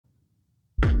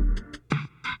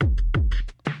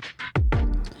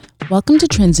Welcome to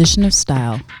Transition of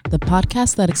Style, the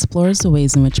podcast that explores the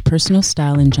ways in which personal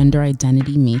style and gender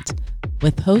identity meet,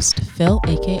 with host Phil,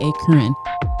 aka Corinne.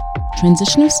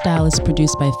 Transition of Style is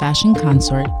produced by Fashion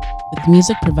Consort, with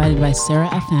music provided by Sarah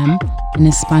FM, and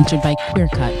is sponsored by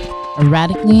QueerCut, a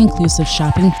radically inclusive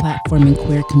shopping platform and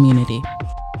queer community.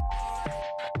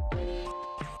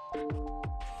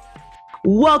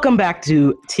 Welcome back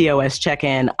to TOS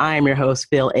Check-In. I am your host,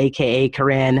 Phil, aka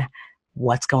Corinne.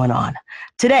 What's going on?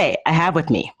 Today, I have with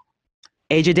me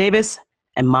Asia Davis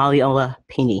and Molly Ola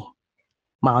Pini.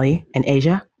 Molly and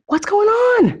Asia, what's going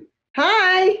on?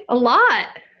 Hi. A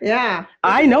lot. Yeah.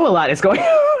 I know a lot is going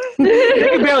on. They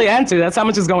can barely answer. That's how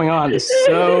much is going on. There's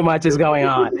so much is going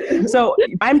on. So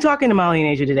I'm talking to Molly and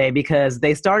Asia today because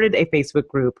they started a Facebook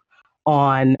group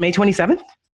on May 27th.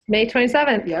 May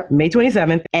 27th. Yep. May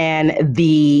 27th. And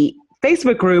the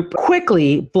Facebook group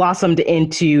quickly blossomed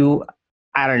into,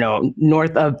 I don't know,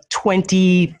 north of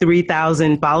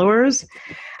 23,000 followers.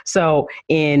 So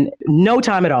in no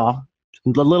time at all, a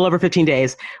little over 15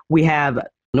 days, we have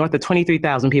north of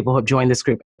 23,000 people who have joined this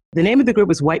group. The name of the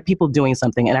group is White People Doing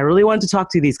Something. And I really wanted to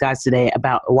talk to these guys today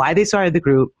about why they started the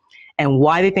group and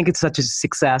why they think it's such a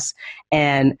success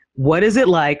and what is it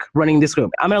like running this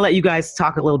group. I'm going to let you guys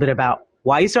talk a little bit about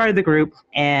why you started the group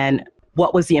and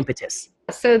what was the impetus.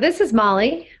 So this is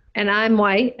Molly, and I'm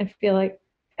white. I feel like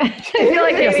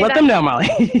Yes, let them know, Molly.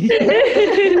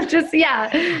 Just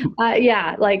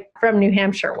yeah, like from New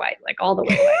Hampshire white, like all the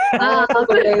way white.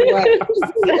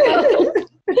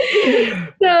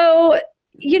 So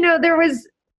there was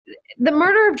the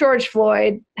murder of George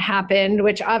Floyd happened,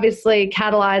 which obviously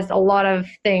catalyzed a lot of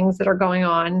things that are going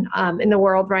on in the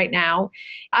world right now.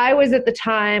 I was at the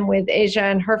time with Asia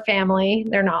and her family.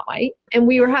 They're not white, and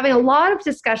we were having a lot of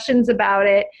discussions about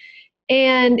it.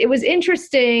 And it was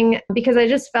interesting because I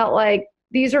just felt like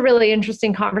these are really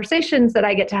interesting conversations that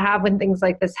I get to have when things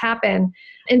like this happen.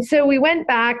 And so we went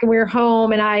back and we were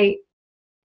home, and I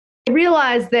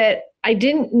realized that I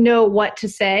didn't know what to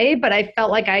say, but I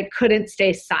felt like I couldn't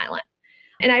stay silent.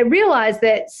 And I realized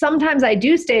that sometimes I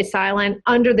do stay silent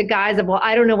under the guise of, well,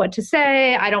 I don't know what to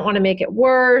say. I don't want to make it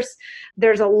worse.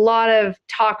 There's a lot of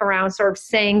talk around sort of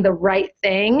saying the right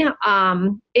thing.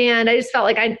 And I just felt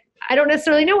like I don't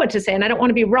necessarily know what to say, and I don't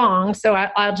want to be wrong, so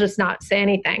I'll just not say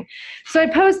anything. So I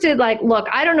posted like, look,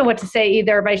 I don't know what to say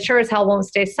either, but I sure as hell won't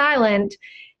stay silent.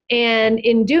 And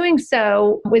in doing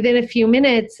so, within a few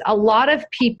minutes, a lot of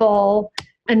people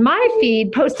in my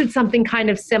feed posted something kind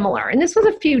of similar. And this was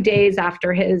a few days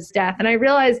after his death. And I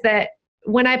realized that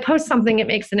when I post something, it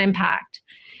makes an impact.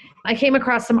 I came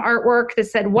across some artwork that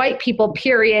said, white people,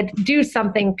 period, do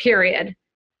something, period.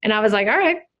 And I was like, all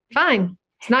right, fine.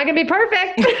 It's not going to be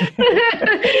perfect,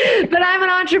 but I'm an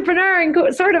entrepreneur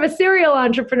and sort of a serial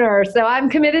entrepreneur. So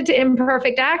I'm committed to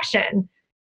imperfect action.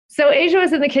 So Asia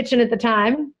was in the kitchen at the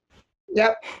time.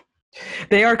 Yep.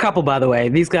 They are a couple, by the way.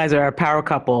 These guys are a power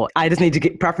couple. I just need to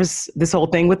preface this whole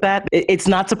thing with that. It's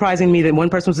not surprising to me that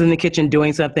one person was in the kitchen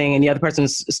doing something and the other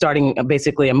person's starting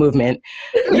basically a movement.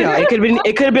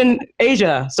 It could have been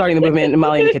Asia starting the movement and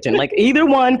Molly in the kitchen. Like either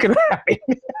one could happen.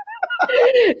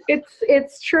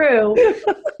 It's true.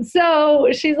 So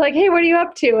she's like, hey, what are you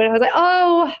up to? And I was like,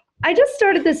 oh, I just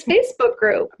started this Facebook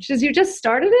group. She says, you just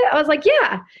started it? I was like,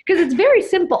 yeah, because it's very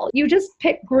simple. You just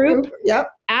pick group, yep,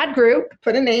 add group,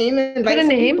 put a name, invite some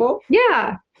people.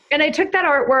 Yeah. And I took that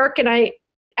artwork and I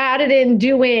added in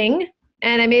doing,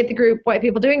 and I made the group White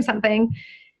People Doing Something.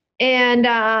 And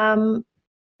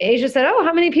Asia said, oh,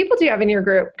 how many people do you have in your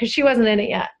group? Because she wasn't in it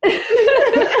yet.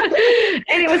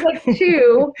 And it was like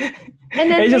 2. And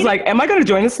then Asia's like, am I going to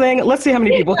join this thing? Let's see how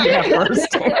many people we have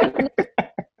first.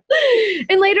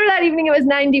 And later that evening, it was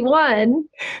 91.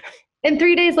 And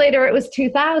 3 days later, it was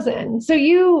 2,000. So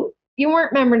you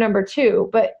weren't member number 2,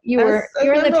 but you were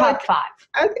in the top 5.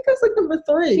 I think I was like number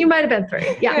 3. You might have been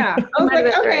 3. Yeah. I was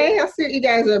like, okay, I'll see what you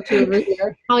guys are up to over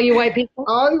here. All you white people?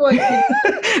 All you white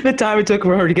people. The time it took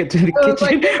for her to get to the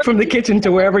kitchen, like, from the kitchen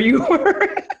to wherever you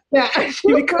were. Yeah.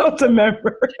 She becomes a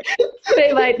member.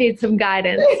 They might need some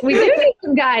guidance. We do need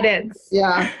some guidance.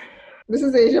 Yeah. This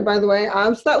is Asia, by the way.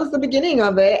 So that was the beginning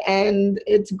of it, and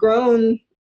it's grown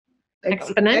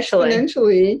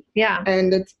exponentially. Yeah.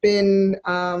 And it's been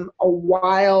a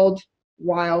wild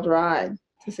ride,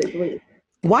 to say the least.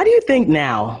 Why do you think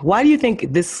now? Why do you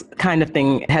think this kind of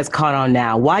thing has caught on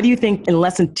now? Why do you think in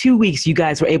less than 2 weeks you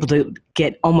guys were able to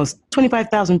get almost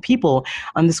 25,000 people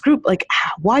on this group? Like,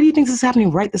 why do you think this is happening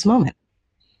right this moment?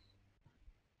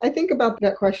 I think about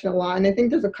that question a lot, and I think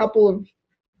there's a couple of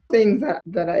things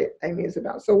that I muse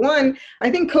about. So one, I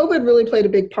think COVID really played a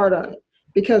big part on it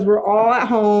because we're all at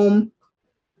home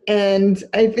And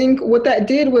I think what that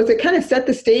did was it kind of set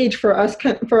the stage for us,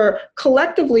 for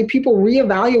collectively people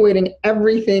reevaluating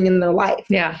everything in their life.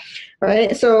 Yeah.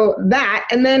 Right. So that,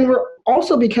 and then we're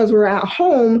also, because we're at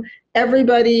home,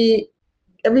 everybody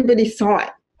saw it.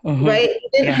 Mm-hmm. Right.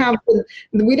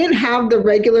 We didn't have the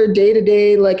regular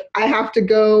day-to-day, like I have to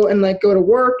go and like go to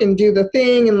work and do the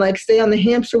thing and like stay on the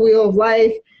hamster wheel of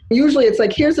life. Usually it's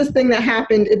like, here's this thing that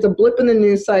happened. It's a blip in the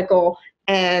news cycle.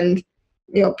 And,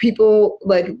 you know, people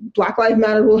like Black Lives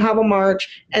Matter will have a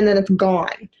march and then it's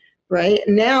gone. Right.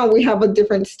 Now we have a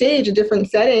different stage, a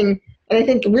different setting. And I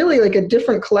think really like a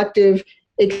different collective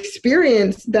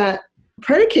experience that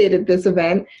predicated this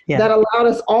event that allowed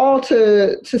us all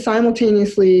to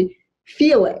simultaneously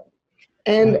feel it.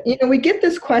 And, you know, we get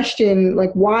this question,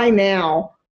 like, why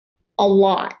now, a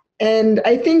lot. And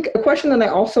I think a question that I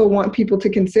also want people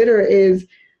to consider is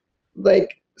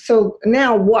like, so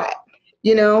now what?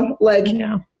 You know, like,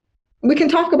 we can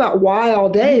talk about why all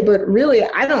day, but really,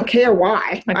 I don't care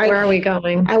why. Like, where are we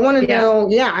going? I want to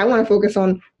know, I want to focus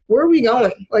on where are we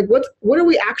going? Like, what are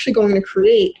we actually going to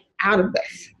create out of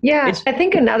this? Yeah, I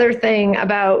think another thing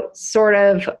about sort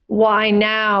of why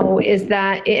now is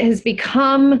that it has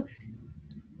become,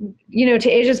 you know, to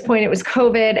Asia's point, it was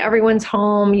COVID, everyone's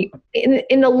home.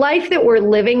 In the life that we're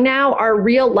living now, our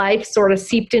real life sort of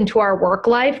seeped into our work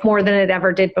life more than it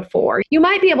ever did before. You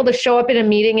might be able to show up in a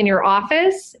meeting in your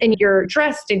office and you're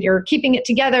dressed and you're keeping it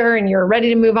together and you're ready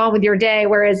to move on with your day.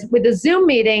 Whereas with a Zoom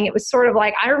meeting, it was sort of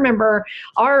like, I remember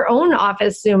our own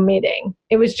office Zoom meeting.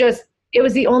 It was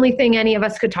the only thing any of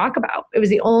us could talk about. It was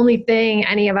the only thing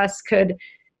any of us could.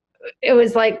 It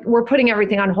was like, we're putting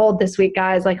everything on hold this week,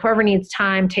 guys. Like, whoever needs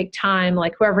time, take time.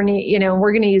 Like, whoever you know,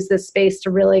 we're going to use this space to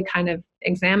really kind of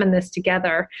examine this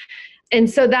together. And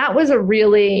so that was a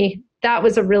really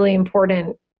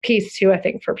important piece too, I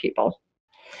think, for people.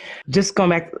 Just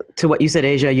going back to what you said,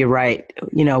 Asia, you're right.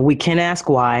 You know, we can ask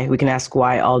why. We can ask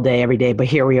why all day, every day. But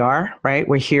here we are, right?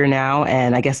 We're here now.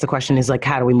 And I guess the question is like,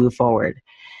 how do we move forward?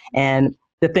 And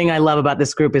the thing I love about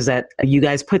this group is that you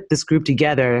guys put this group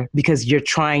together because you're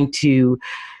trying to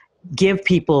give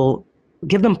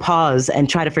them pause and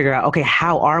try to figure out, okay,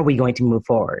 how are we going to move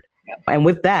forward? Yep. And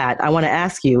with that, I want to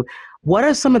ask you, what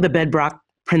are some of the bedrock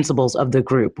principles of the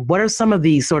group? What are some of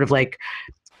these sort of like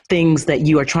things that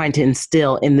you are trying to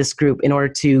instill in this group in order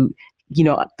to, you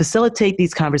know, facilitate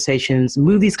these conversations,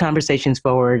 move these conversations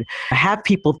forward, have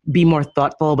people be more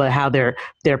thoughtful about how they're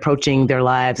approaching their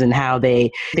lives and how they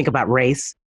think about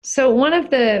race? So one of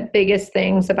the biggest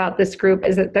things about this group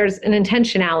is that there's an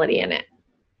intentionality in it.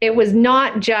 It was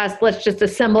not just, let's just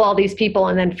assemble all these people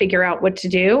and then figure out what to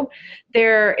do.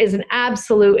 There is an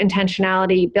absolute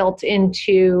intentionality built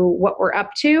into what we're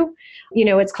up to. You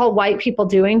know, it's called white people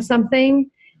doing something.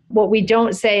 What we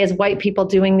don't say is white people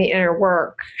doing the inner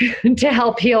work to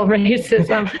help heal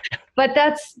racism. But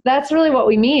that's really what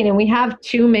we mean. And we have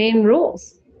two main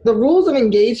rules. The rules of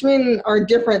engagement are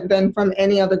different than from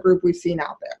any other group we've seen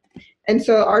out there. And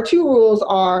so our two rules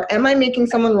are, am I making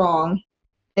someone wrong?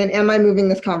 And am I moving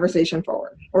this conversation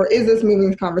forward? Or is this moving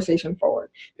this conversation forward?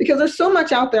 Because there's so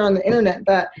much out there on the internet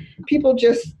that people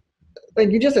just, like,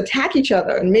 you just attack each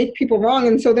other and make people wrong.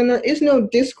 And so then there is no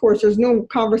discourse, there's no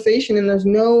conversation, and there's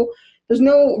no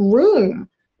room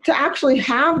to actually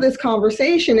have this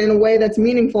conversation in a way that's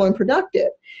meaningful and productive.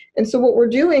 And so what we're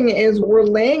doing is we're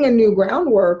laying a new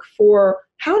groundwork for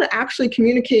how to actually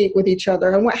communicate with each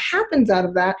other. And what happens out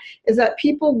of that is that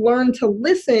people learn to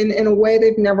listen in a way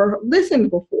they've never listened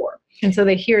before. And so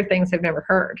they hear things they've never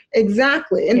heard.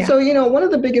 Exactly. And so, you know, one of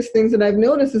the biggest things that I've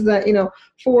noticed is that, you know,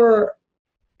 for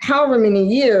however many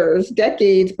years,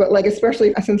 decades, but like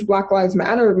especially since Black Lives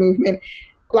Matter movement,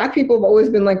 Black people have always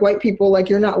been like, white people, like,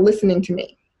 you're not listening to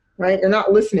me, right? You're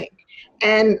not listening.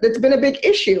 And it's been a big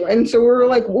issue. And so we're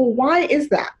like, well, why is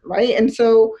that, right? And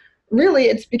so really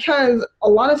it's because a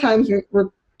lot of times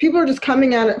people are just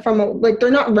coming at it from like,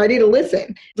 they're not ready to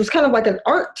listen. There's kind of like an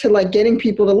art to like getting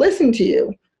people to listen to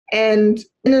you. And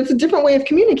it's a different way of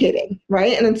communicating,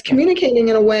 right? And it's communicating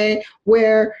in a way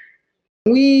where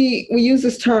we use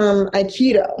this term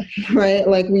Aikido, right?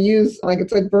 Like we use, like,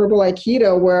 it's like verbal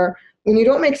Aikido, where when you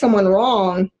don't make someone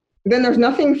wrong, then there's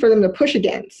nothing for them to push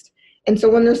against. And so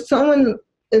when there's someone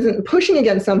isn't pushing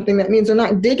against something, that means they're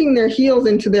not digging their heels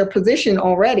into their position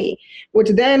already, which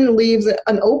then leaves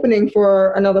an opening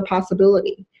for another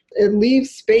possibility. It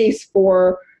leaves space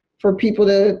for people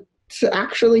to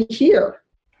actually hear.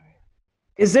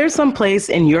 Is there some place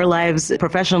in your lives,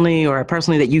 professionally or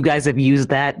personally, that you guys have used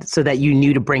that so that you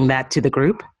knew to bring that to the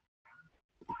group?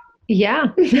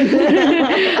 Yeah.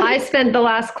 I spent the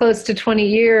last close to 20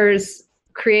 years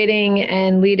creating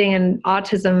and leading an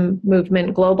autism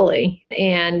movement globally.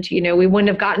 And, we wouldn't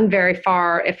have gotten very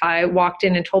far if I walked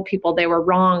in and told people they were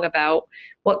wrong about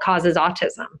what causes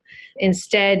autism.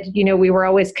 Instead, we were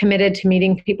always committed to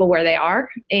meeting people where they are.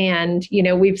 And,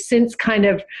 we've since kind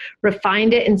of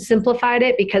refined it and simplified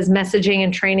it, because messaging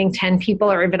and training 10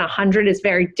 people or even 100 is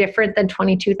very different than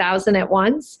 22,000 at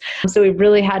once. So we've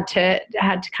really had to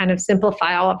kind of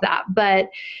simplify all of that. But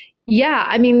yeah,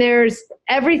 I mean, there's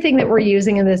everything that we're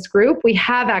using in this group, we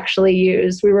have actually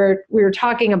used. We were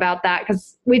talking about that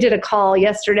because we did a call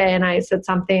yesterday and I said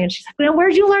something and she's like,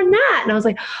 where'd you learn that? And I was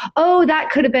like, oh, that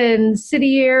could have been City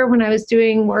Year when I was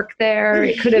doing work there.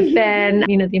 It could have been,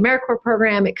 the AmeriCorps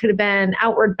program. It could have been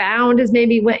Outward Bound is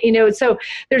maybe when, so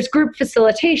there's group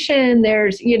facilitation.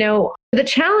 There's, the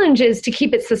challenge is to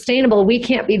keep it sustainable. We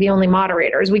can't be the only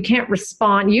moderators. We can't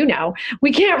respond,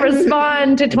 we can't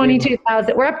respond to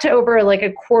 22,000. We're up to over like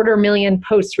 250,000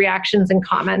 post reactions and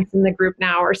comments in the group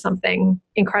now or something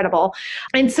incredible.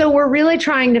 And so we're really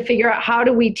trying to figure out how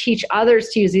do we teach others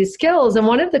to use these skills. And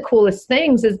one of the coolest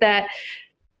things is that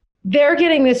they're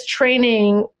getting this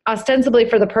training ostensibly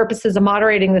for the purposes of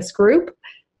moderating this group.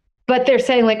 But they're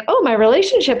saying like, oh, my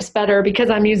relationship's better because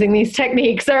I'm using these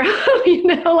techniques, or,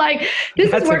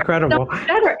 this That's is incredible. So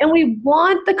better. And we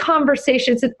want the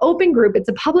conversation. It's an open group. It's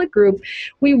a public group.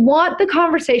 We want the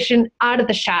conversation out of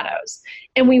the shadows.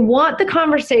 And we want the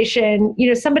conversation,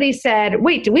 somebody said,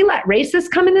 wait, do we let racists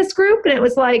come in this group? And it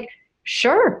was like,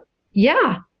 sure.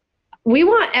 Yeah. We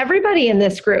want everybody in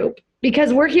this group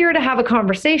because we're here to have a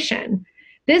conversation.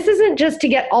 This isn't just to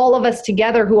get all of us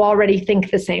together who already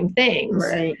think the same things.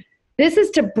 Right. This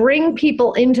is to bring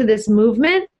people into this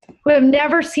movement who have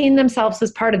never seen themselves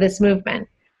as part of this movement.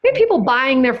 We have people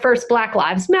buying their first Black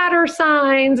Lives Matter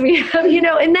signs. We have,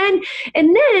 and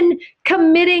then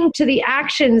committing to the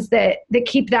actions that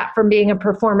keep that from being a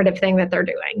performative thing that they're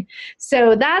doing.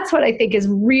 So that's what I think is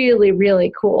really,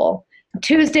 really cool.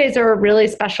 Tuesdays are a really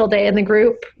special day in the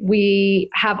group.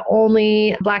 We have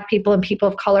only Black people and people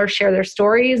of color share their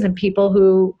stories, and people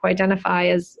who identify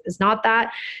as not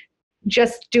that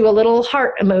just do a little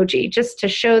heart emoji just to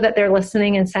show that they're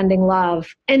listening and sending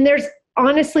love. And there's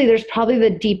probably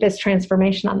the deepest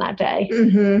transformation on that day.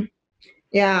 Mm-hmm.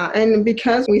 Yeah. And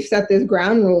because we've set these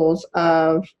ground rules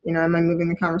of, am I moving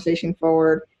the conversation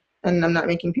forward and I'm not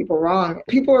making people wrong,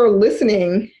 people are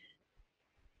listening,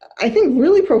 I think,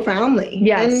 really profoundly.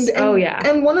 Yes. And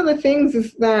And one of the things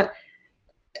is that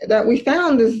we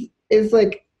found is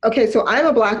like, okay, so I'm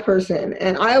a Black person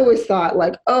and I always thought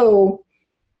like, oh,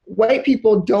 white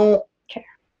people don't care.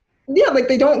 Yeah, like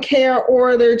they don't care,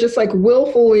 or they're just like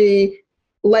willfully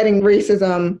letting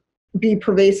racism be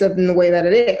pervasive in the way that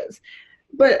it is.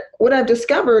 But what I've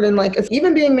discovered, and like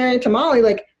even being married to Molly,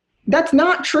 like that's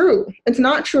not true. It's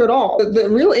not true at all. The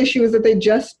real issue is that they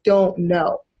just don't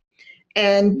know.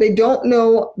 And they don't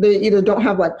know, they either don't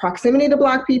have like proximity to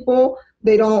Black people,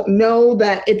 they don't know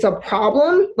that it's a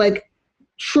problem, like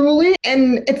truly,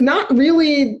 and it's not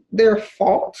really their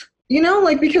fault.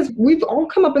 Because we've all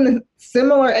come up in the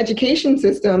similar education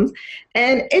systems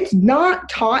and it's not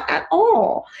taught at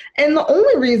all. And the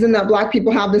only reason that Black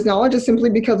people have this knowledge is simply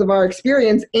because of our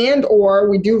experience, and or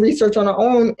we do research on our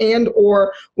own, and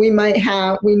or we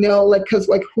know like, because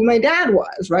like who my dad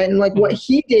was, right? And like what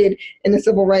he did in the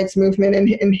civil rights movement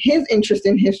and his interest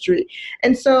in history.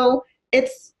 And so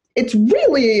it's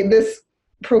really this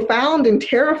profound and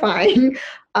terrifying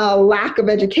lack of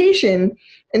education.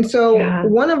 And so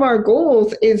One of our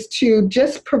goals is to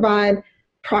just provide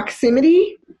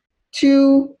proximity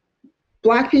to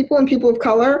Black people and people of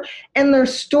color and their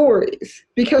stories,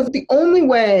 because the only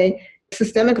way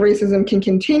systemic racism can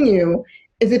continue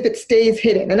is if it stays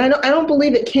hidden. And I don't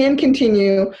believe it can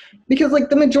continue because like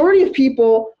the majority of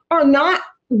people are not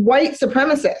white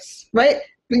supremacists, right?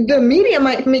 The media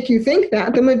might make you think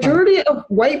that. The majority of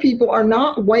white people are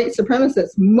not white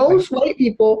supremacists. Most white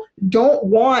people don't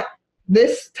want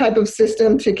this type of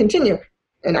system to continue.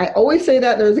 And I always say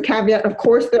that there's a caveat. Of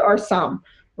course, there are some,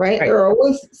 right? There are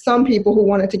always some people who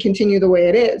want it to continue the way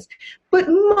it is, but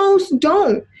most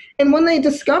don't. And when they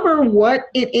discover what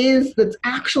it is that's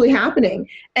actually happening,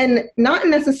 and not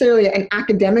necessarily an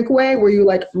academic way where you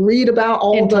like read about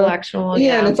all intellectual,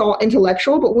 and it's all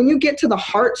intellectual, but when you get to the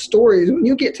heart stories, when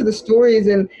you get to the stories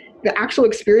and the actual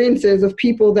experiences of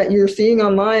people that you're seeing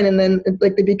online, and then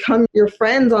like they become your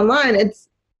friends online,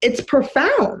 it's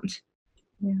profound.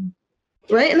 Yeah.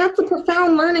 Right? And that's a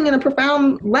profound learning and a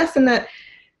profound lesson that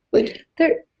like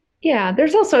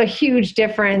there's also a huge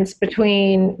difference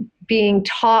between being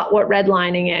taught what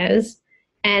redlining is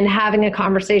and having a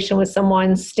conversation with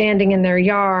someone standing in their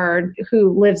yard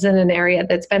who lives in an area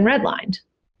that's been redlined.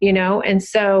 And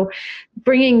so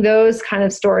bringing those kind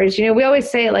of stories, we always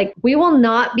say, like, we will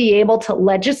not be able to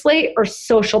legislate or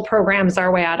social programs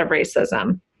our way out of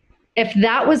racism. If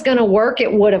that was going to work,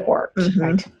 it would have worked.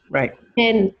 Right.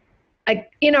 And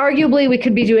inarguably, we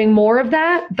could be doing more of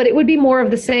that, but it would be more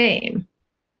of the same.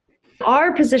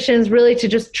 Our position is really to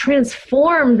just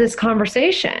transform this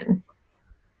conversation.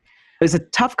 It's a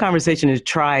tough conversation to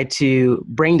try to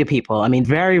bring to people. I mean,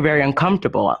 very, very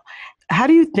uncomfortable. How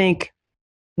do you think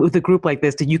with a group like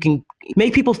this that you can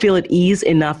make people feel at ease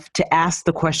enough to ask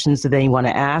the questions that they want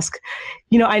to ask?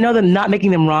 I know that not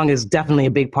making them wrong is definitely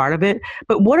a big part of it,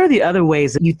 but what are the other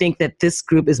ways that you think that this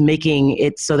group is making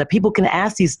it so that people can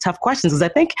ask these tough questions? Because I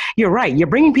think you're right. You're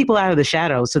bringing people out of the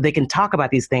shadows so they can talk about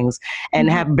these things and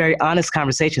have very honest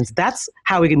conversations. That's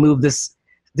how we can move this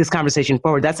conversation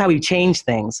forward. That's how we change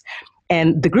things.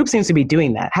 And the group seems to be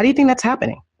doing that. How do you think that's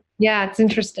happening? Yeah, it's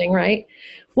interesting, right?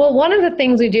 Well, one of the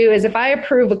things we do is if I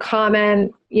approve a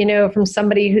comment, from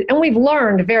somebody and we've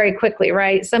learned very quickly,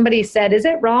 right? Somebody said, is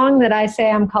it wrong that I say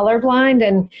I'm colorblind?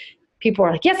 And people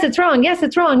are like, yes, it's wrong. Yes,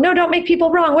 it's wrong. No, don't make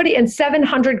people wrong. And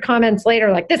 700 comments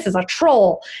later, like, this is a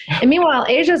troll. And meanwhile,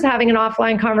 Asia's having an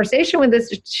offline conversation with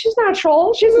this. She's not a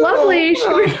troll. She's lovely. She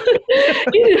just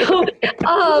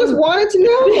wanted to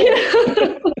know.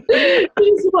 Yeah.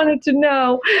 She just wanted to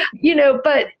know,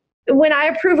 but when I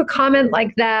approve a comment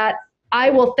like that, I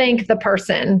will thank the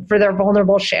person for their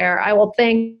vulnerable share. I will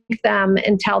thank them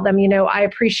and tell them, I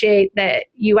appreciate that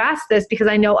you asked this because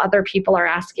I know other people are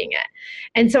asking it.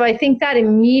 And so I think that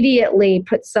immediately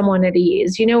puts someone at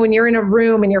ease. When you're in a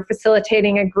room and you're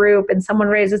facilitating a group and someone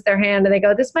raises their hand and they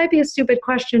go, this might be a stupid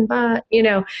question, but,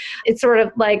 it's sort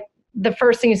of like the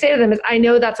first thing you say to them is, I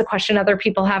know that's a question other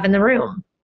people have in the room.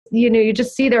 You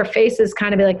just see their faces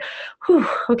kind of be like, whew,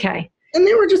 okay. And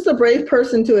they were just a brave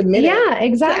person to admit it. Yeah,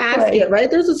 exactly. To ask it,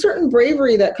 right? There's a certain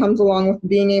bravery that comes along with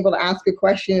being able to ask a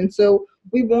question. So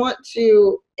we want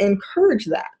to encourage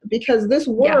that because this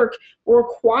work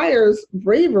requires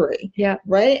bravery,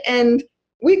 right? And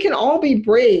we can all be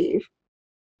brave.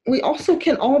 We also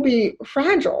can all be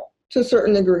fragile to a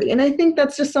certain degree. And I think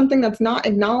that's just something that's not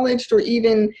acknowledged or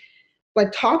even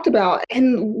talked about.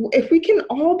 And if we can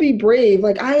all be brave,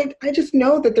 I just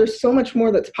know that there's so much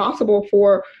more that's possible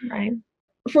for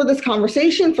this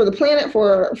conversation, for the planet,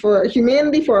 for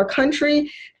humanity, for our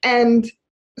country. And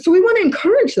so we want to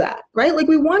encourage that, right?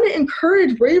 We want to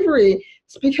encourage bravery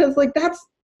because that's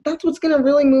what's going to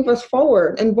really move us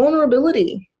forward, and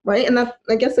vulnerability, right? And that,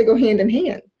 I guess they go hand in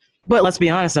hand. But let's be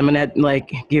honest, I'm going to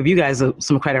give you guys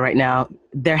some credit right now.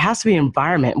 There has to be an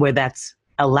environment where that's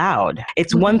allowed.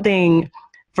 It's one thing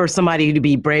for somebody to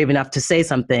be brave enough to say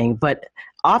something, but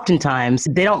oftentimes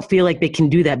they don't feel like they can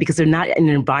do that because they're not in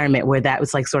an environment where that was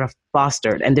sort of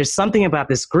fostered. And there's something about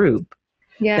this group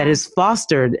that has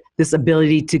fostered this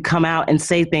ability to come out and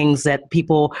say things that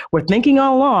people were thinking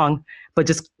all along, but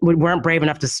just weren't brave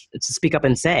enough to speak up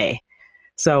and say.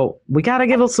 So we got to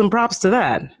give some props to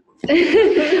that.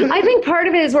 I think part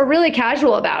of it is we're really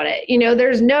casual about it.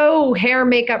 There's no hair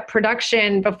makeup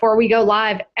production before we go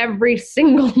live every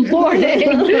single morning,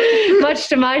 much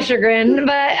to my chagrin.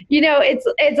 But,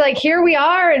 it's like, here we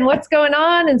are and what's going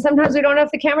on. And sometimes we don't know if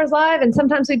the camera's live and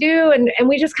sometimes we do. And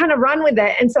we just kind of run with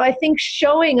it. And so I think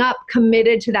showing up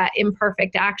committed to that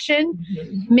imperfect action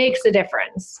makes a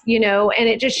difference, and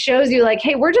it just shows you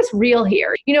hey, we're just real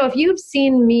here. If you've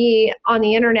seen me on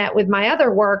the internet with my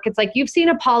other work, it's like you've seen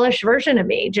a polished version of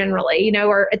me generally,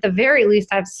 or at the very least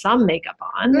I have some makeup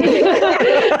on.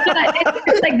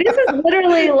 It's like, this is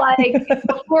literally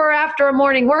before or after a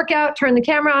morning workout, turn the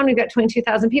camera on, we've got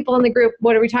 22,000 people in the group.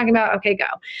 What are we talking about? Okay, go.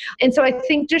 And so I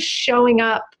think just showing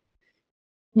up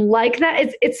like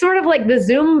that, it's sort of like the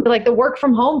Zoom, the work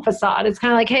from home facade. It's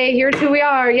kind of like, hey, here's who we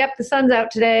are. Yep, the sun's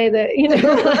out today.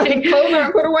 Clothes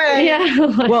aren't put away.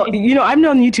 Yeah. Well, I've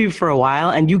known you two for a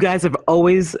while and you guys have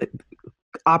always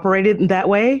operated that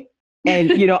way.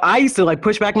 And, I used to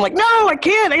push back. I'm like, no, I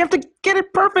can't. I have to get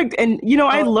it perfect. And,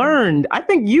 I learned, I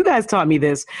think you guys taught me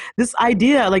this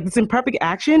idea, this imperfect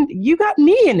action. You got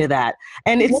me into that.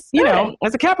 And it's,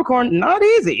 as a Capricorn, not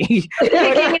easy.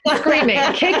 Kicking and screaming.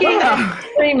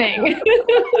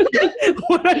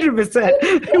 100%.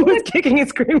 It was kicking and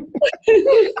screaming.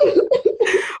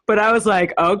 But I was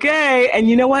like, okay. And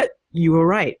you know what? You were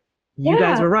right. You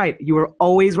guys were right. You were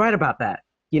always right about that.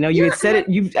 You had said it,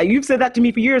 you've said that to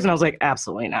me for years, and I was like,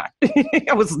 absolutely not.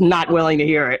 I was not willing to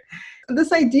hear it.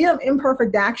 This idea of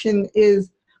imperfect action is,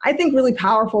 I think, really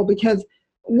powerful because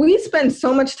we spend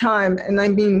so much time, and I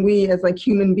mean we as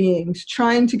human beings,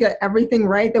 trying to get everything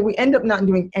right that we end up not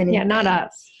doing anything. Yeah, not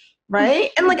us.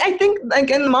 right? And like, I think like,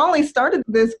 and Molly started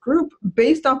this group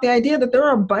based off the idea that there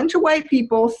are a bunch of white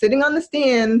people sitting on the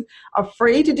stands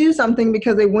afraid to do something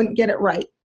because they wouldn't get it right.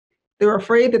 They were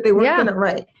afraid that they weren't getting it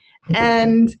right.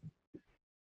 And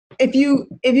if you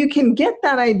can get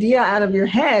that idea out of your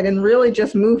head and really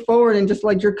just move forward and just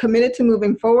like you're committed to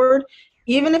moving forward,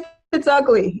 even if it's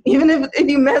ugly, even if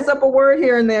you mess up a word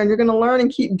here and there and you're going to learn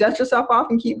and dust yourself off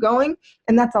and keep going,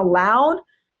 and that's allowed,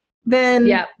 then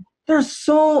there's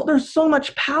so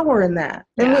much power in that.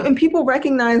 And when people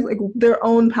recognize like their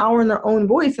own power and their own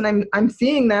voice, and I'm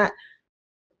seeing that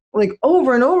like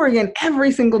over and over again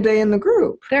every single day in the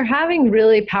group. They're having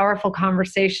really powerful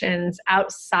conversations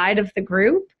outside of the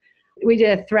group. We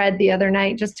did a thread the other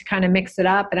night just to kind of mix it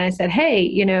up. And I said, hey,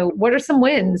 you know, what are some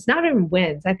wins? Not even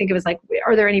wins. I think it was like,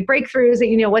 are there any breakthroughs that,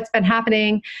 you know, what's been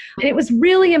happening? And it was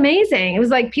really amazing. It was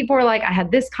like, people were like, I had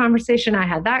this conversation, I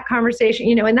had that conversation,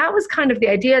 you know, and that was kind of the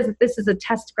idea, is that this is a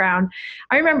test ground.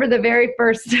 I remember the very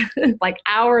first like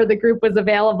hour the group was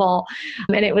available,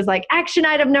 and it was like action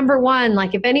item number 1.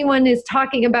 Like if anyone is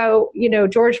talking about, you know,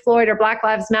 George Floyd or Black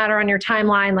Lives Matter on your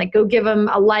timeline, like go give them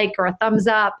a like or a thumbs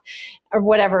up, or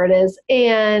whatever it is.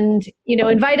 And, you know,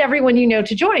 invite everyone you know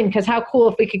to join, because how cool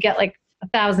if we could get like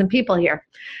 1,000 people here.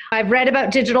 I've read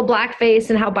about digital blackface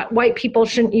and how white people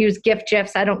shouldn't use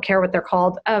GIFs, I don't care what they're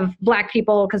called, of Black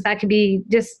people, because that could be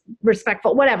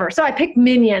disrespectful, whatever. So I picked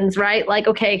minions, right? Like,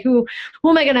 okay, who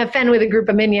am I going to offend with a group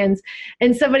of minions?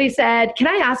 And somebody said, can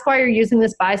I ask why you're using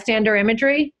this bystander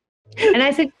imagery? And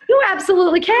I said, you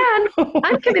absolutely can.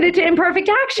 I'm committed to imperfect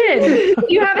action. Do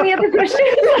you have any other questions?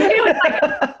 It was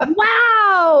like,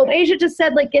 wow. Asia just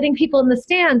said, like, getting people in the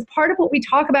stands. Part of what we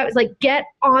talk about is like, get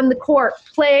on the court,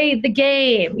 play the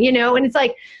game, you know? And it's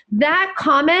like, that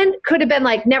comment could have been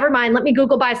like, never mind, let me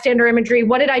Google bystander imagery.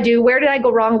 What did I do? Where did I go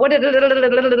wrong? And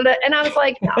I was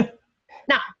like,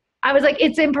 no. I was like,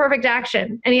 it's imperfect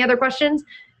action. Any other questions?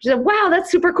 She said, wow,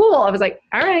 that's super cool. I was like,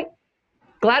 all right.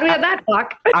 Glad we had that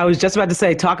talk. I was just about to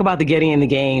say, talk about the getting in the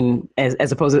game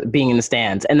as opposed to being in the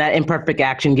stands. And that imperfect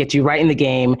action gets you right in the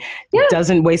game,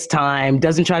 doesn't waste time,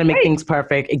 doesn't try to make things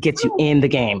perfect. It gets you in the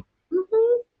game.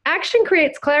 Mm-hmm. Action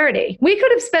creates clarity. We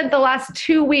could have spent the last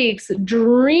 2 weeks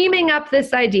dreaming up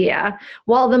this idea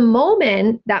while that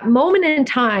moment in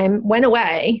time went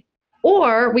away,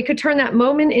 or we could turn that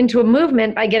moment into a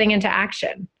movement by getting into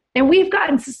action. And we've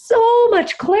gotten so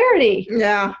much clarity in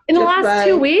the last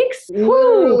 2 weeks.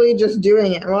 Literally just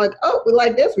doing it. And we're like, oh, we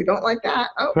like this. We don't like that.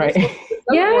 Oh, right.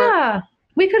 Yeah.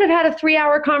 We could have had a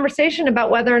 3-hour conversation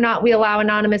about whether or not we allow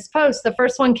anonymous posts. The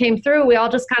first one came through. We all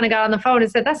just kind of got on the phone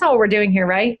and said, that's not what we're doing here,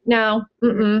 right? No.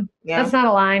 That's not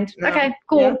aligned. No. Okay,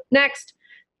 cool. Yeah. Next.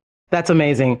 That's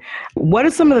amazing. What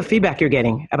is some of the feedback you're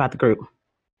getting about the group?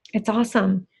 It's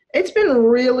awesome. It's been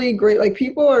really great. Like,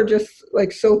 people are just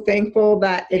like so thankful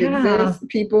that it exists.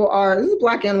 This is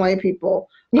Black and white people.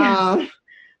 And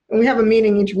we have a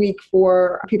meeting each week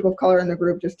for people of color in the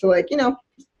group just to, like, you know,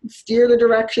 steer the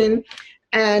direction.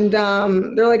 And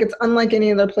they're like, it's unlike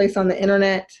any other place on the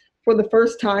internet. For the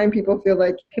first time, people feel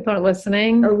like people are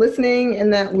listening,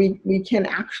 and that we can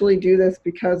actually do this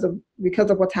because of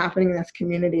what's happening in this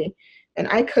community. And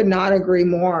I could not agree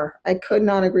more. I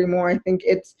think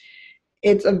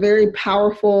it's a very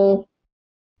powerful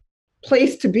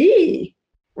place to be,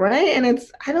 right? And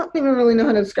I don't even really know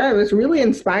how to describe it. It's really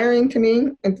inspiring to me.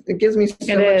 It gives me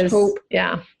so much hope.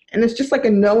 Yeah. And it's just like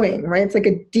a knowing, right? It's like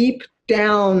a deep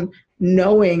down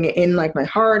knowing in like my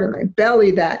heart and my belly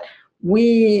that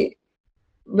we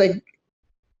that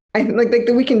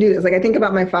we can do this. Like, I think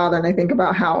about my father and I think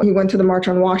about how he went to the March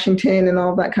on Washington and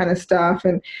all that kind of stuff.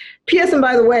 And P.S. and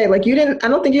by the way, like, I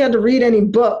don't think you had to read any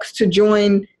books to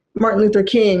join Martin Luther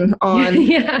King on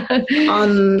you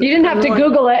didn't have to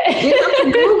Google it. You didn't have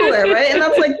to Google it, right? And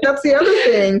that's the other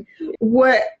thing.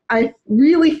 What I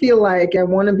really feel like I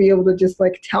want to be able to just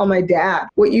like tell my dad,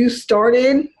 what you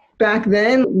started back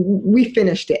then, we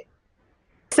finished it.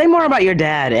 Say more about your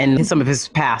dad and some of his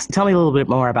past. Tell me a little bit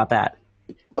more about that.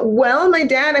 Well, my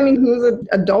dad, he was an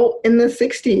adult in the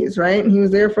 60s, right? He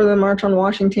was there for the March on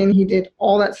Washington. He did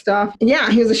all that stuff.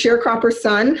 Yeah, he was a sharecropper's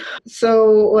son.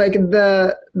 So like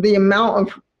the amount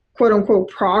of quote unquote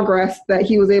progress that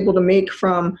he was able to make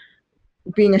from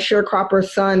being a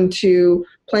sharecropper's son to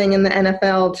playing in the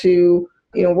NFL to,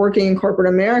 you know, working in corporate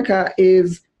America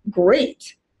is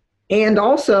great. And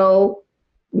also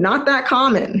not that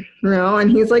common, you know, and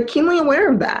he's like keenly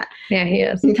aware of that. Yeah, he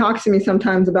is. He talks to me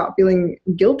sometimes about feeling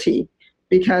guilty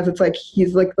because it's like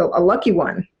he's like a lucky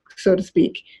one, so to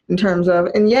speak, in terms of,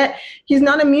 and yet he's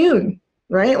not immune,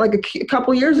 right? Like a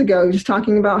couple years ago, he was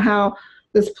talking about how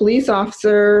this police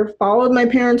officer followed my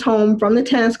parents home from the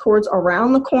tennis courts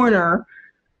around the corner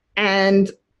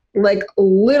and like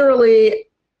literally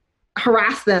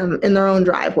harass them in their own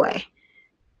driveway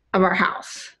of our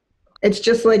house. It's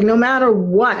just like, no matter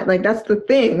what, like that's the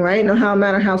thing, right? No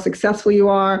matter how successful you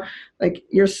are, like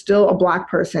you're still a Black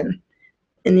person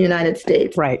in the United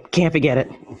States. Right. Can't forget it.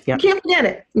 Yeah. You can't forget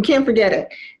it. You can't forget it.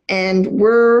 And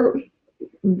we're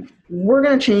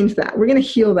going to change that. We're going to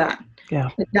heal that. Yeah.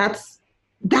 That's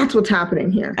what's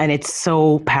happening here. And it's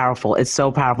so powerful. It's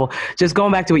so powerful. Just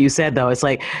going back to what you said, though, it's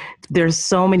like there's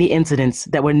so many incidents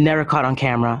that were never caught on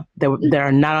camera, that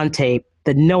are not on tape,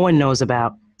 that no one knows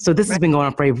about. So this has been going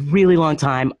on for a really long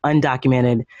time,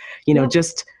 undocumented,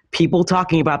 just people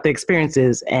talking about their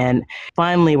experiences. And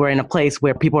finally, we're in a place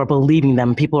where people are believing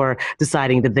them. People are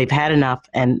deciding that they've had enough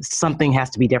and something has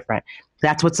to be different.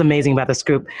 That's what's amazing about this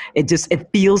group. It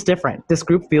feels different. This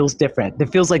group feels different. There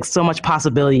feels like so much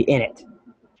possibility in it.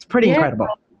 It's pretty incredible.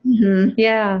 Mm-hmm.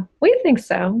 Yeah, we think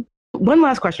so. One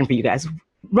last question for you guys.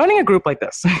 Running a group like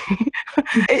this,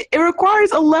 it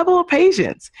requires a level of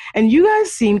patience. And you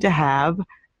guys seem to have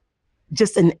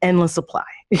just an endless supply.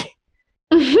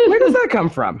 Where does that come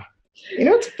from? You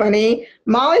know, it's funny.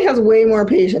 Molly has way more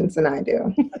patience than I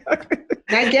do.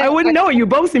 I wouldn't know. You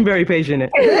both seem very patient.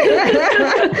 But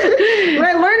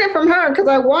I learned it from her because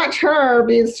I watch her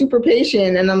being super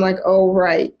patient and I'm like, oh,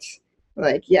 right.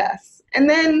 Like, yes. And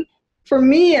then for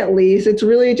me, at least, it's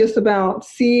really just about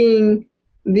seeing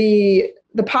the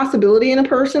possibility in a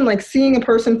person, like seeing a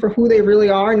person for who they really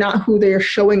are, not who they are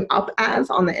showing up as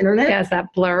on the internet. Yeah, that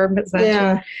blurb.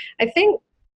 Yeah. I think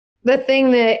the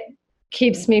thing that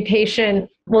keeps me patient,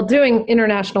 well, doing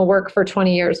international work for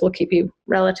 20 years will keep you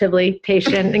relatively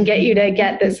patient and get you to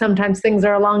get that sometimes things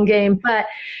are a long game. But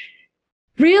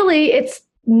really, it's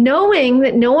knowing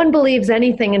that no one believes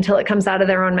anything until it comes out of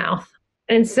their own mouth.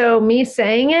 And so me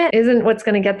saying it isn't what's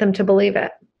going to get them to believe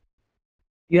it.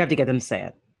 You have to get them to say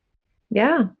it.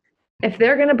 Yeah. If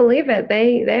they're going to believe it,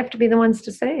 they have to be the ones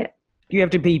to say it. You have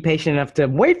to be patient enough to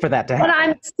wait for that to happen. But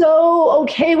I'm so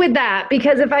okay with that,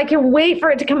 because if I can wait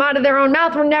for it to come out of their own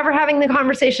mouth, we're never having the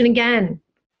conversation again.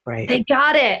 Right. They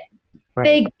got it. Right.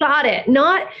 They got it.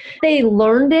 Not they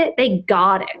learned it. They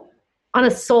got it on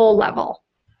a soul level.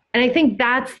 And I think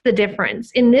that's the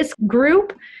difference. In this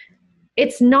group,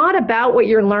 it's not about what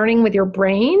you're learning with your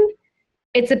brain.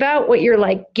 It's about what you're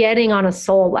like getting on a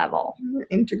soul level.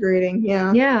 Integrating.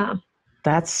 Yeah. Yeah.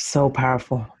 That's so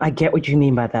powerful. I get what you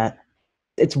mean by that.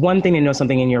 It's one thing to know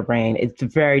something in your brain. It's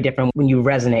very different when you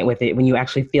resonate with it, when you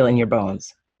actually feel it in your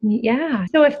bones. Yeah.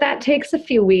 So if that takes a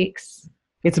few weeks,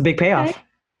 it's a big payoff. Okay,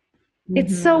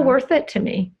 it's so worth it to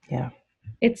me. Yeah.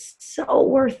 It's so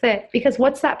worth it, because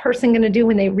what's that person going to do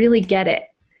when they really get it?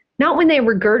 Not when they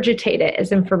regurgitate it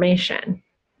as information.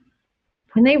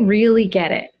 When they really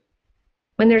get it.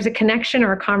 When there's a connection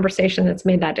or a conversation that's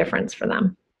made that difference for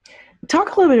them.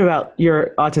 Talk a little bit about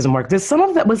your autism work. Is some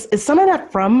of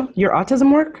that from your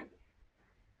autism work?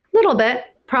 A little bit,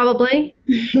 probably.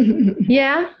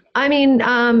 Yeah. I mean,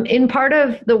 in part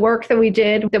of the work that we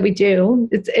do,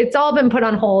 it's all been put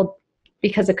on hold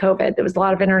because of COVID. There was a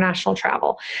lot of international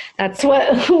travel. That's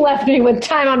what left me with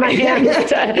time on my hands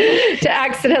to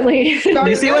accidentally.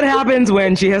 You see what happens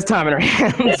when she has time in her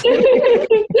hands.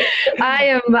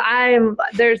 I am,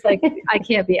 there's like, I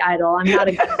can't be idle. I'm not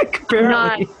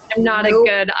a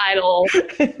good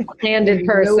idle-handed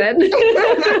person.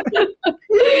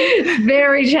 It's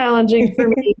very challenging for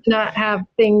me to not have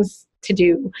things to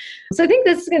do. So I think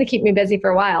this is going to keep me busy for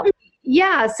a while.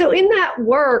 Yeah. So in that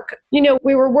work,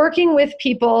 we were working with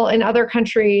people in other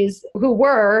countries who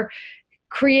were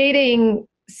creating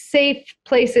safe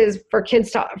places for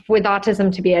kids with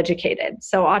autism to be educated.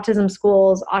 So autism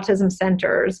schools, autism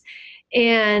centers.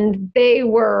 And they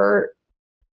were,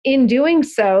 in doing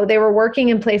so, they were working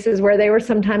in places where they were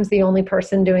sometimes the only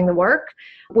person doing the work,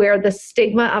 where the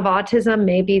stigma of autism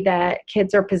may be that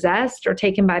kids are possessed or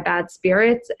taken by bad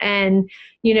spirits. And,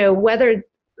 whether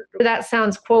that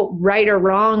sounds, quote, right or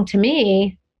wrong to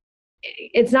me,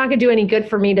 it's not going to do any good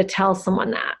for me to tell someone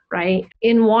that, right?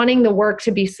 In wanting the work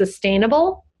to be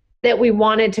sustainable, that we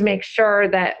wanted to make sure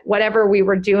that whatever we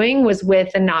were doing was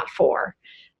with and not for.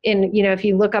 And, if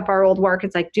you look up our old work,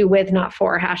 it's like do with, not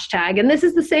for #. And this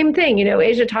is the same thing.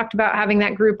 Asia talked about having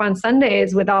that group on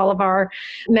Sundays with all of our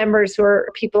members who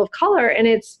are people of color. And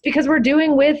it's because we're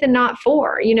doing with and not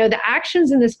for. The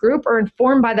actions in this group are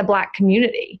informed by the Black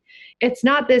community. It's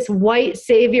not this white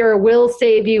savior will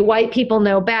save you, white people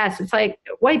know best. It's like,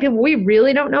 white people, we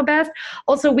really don't know best.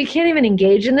 Also, we can't even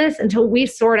engage in this until we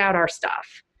sort out our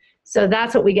stuff. So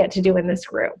that's what we get to do in this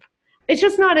group. it's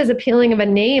just not as appealing of a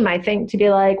name, I think, to be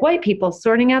like white people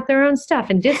sorting out their own stuff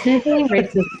and dismantling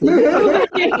racism.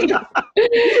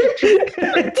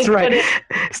 That's right.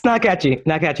 It's not catchy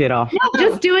at all. No,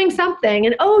 just doing something.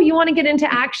 And you want to get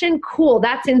into action? Cool.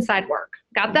 That's inside work.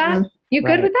 Got that? Mm-hmm. You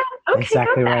good with that? Okay.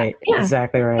 Exactly right. Yeah.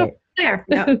 Exactly right. There.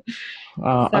 Yep.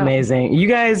 Oh, so. Amazing. You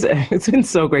guys, it's been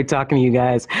so great talking to you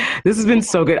guys. This has been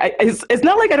so good. It's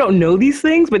not like I don't know these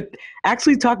things, but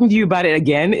actually talking to you about it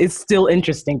again is still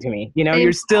interesting to me. You know,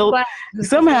 you're still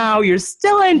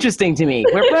interesting to me.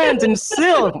 We're friends and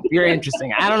still you're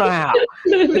interesting. I don't know how.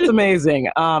 It's amazing.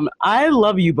 I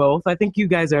love you both. I think you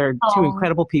guys are two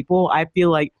incredible people. I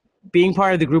feel like being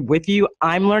part of the group with you,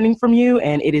 I'm learning from you,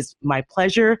 and it is my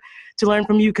pleasure to learn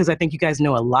from you because I think you guys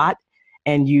know a lot.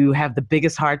 And you have the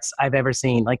biggest hearts I've ever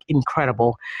seen, like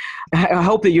incredible. I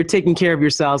hope that you're taking care of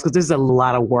yourselves because this is a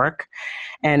lot of work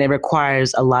and it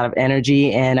requires a lot of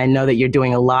energy. And I know that you're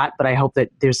doing a lot, but I hope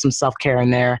that there's some self-care in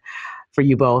there for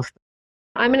you both.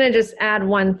 I'm going to just add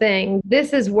one thing.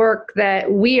 This is work that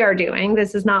we are doing.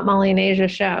 This is not Molly and Asia's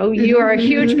show. You are a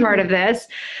huge part of this.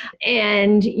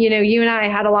 And, you and I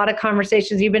had a lot of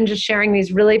conversations. You've been just sharing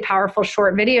these really powerful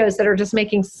short videos that are just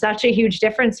making such a huge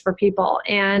difference for people.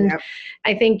 And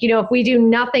I think, if we do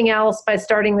nothing else by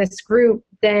starting this group,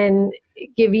 then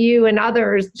give you and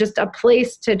others just a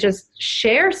place to just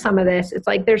share some of this. It's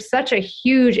like there's such a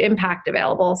huge impact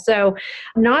available. So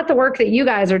not the work that you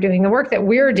guys are doing, the work that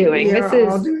we're doing.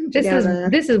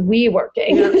 This is we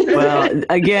working. Well,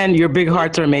 again, your big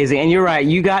hearts are amazing. And you're right.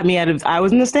 You got me I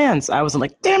was in the stands. I was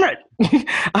like, damn it.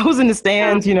 I was in the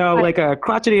stands, like a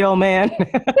crotchety old man.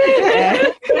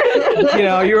 And,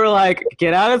 you were like,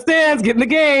 get out of the stands, get in the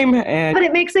game. But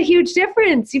it makes a huge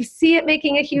difference. You see it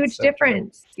making a huge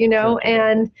difference,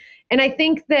 and I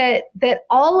think that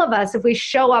all of us, if we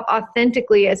show up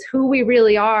authentically as who we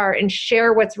really are and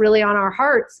share what's really on our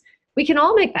hearts, we can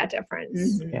all make that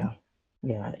difference. Mm-hmm.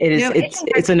 Yeah. It is.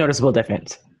 It's a noticeable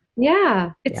difference.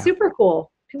 Yeah. It's super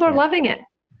cool. People are loving it.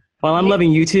 Well, I'm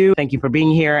loving you too. Thank you for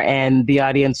being here. And the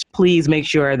audience, please make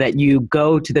sure that you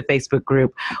go to the Facebook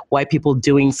group, White People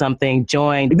Doing Something.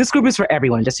 Join. This group is for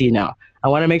everyone, just so you know. I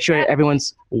want to make sure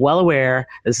everyone's well aware.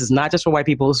 This is not just for white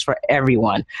people, it's for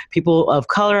everyone. People of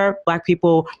color, Black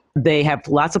people, they have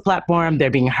lots of platform.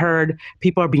 They're being heard.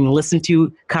 People are being listened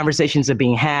to. Conversations are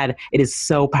being had. It is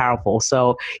so powerful.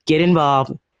 So get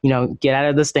involved, get out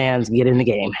of the stands, get in the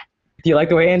game. Do you like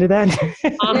the way I ended that?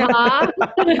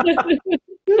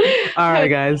 All right,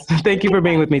 guys. Thank you for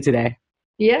being with me today.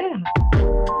 Yeah.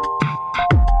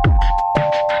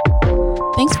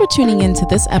 Thanks for tuning in to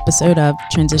this episode of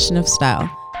Transition of Style.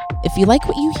 If you like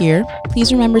what you hear,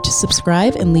 please remember to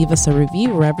subscribe and leave us a review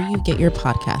wherever you get your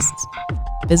podcasts.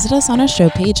 Visit us on our show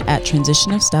page at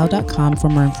transitionofstyle.com for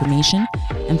more information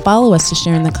and follow us to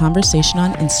share in the conversation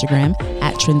on Instagram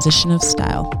at Transition of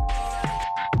Style.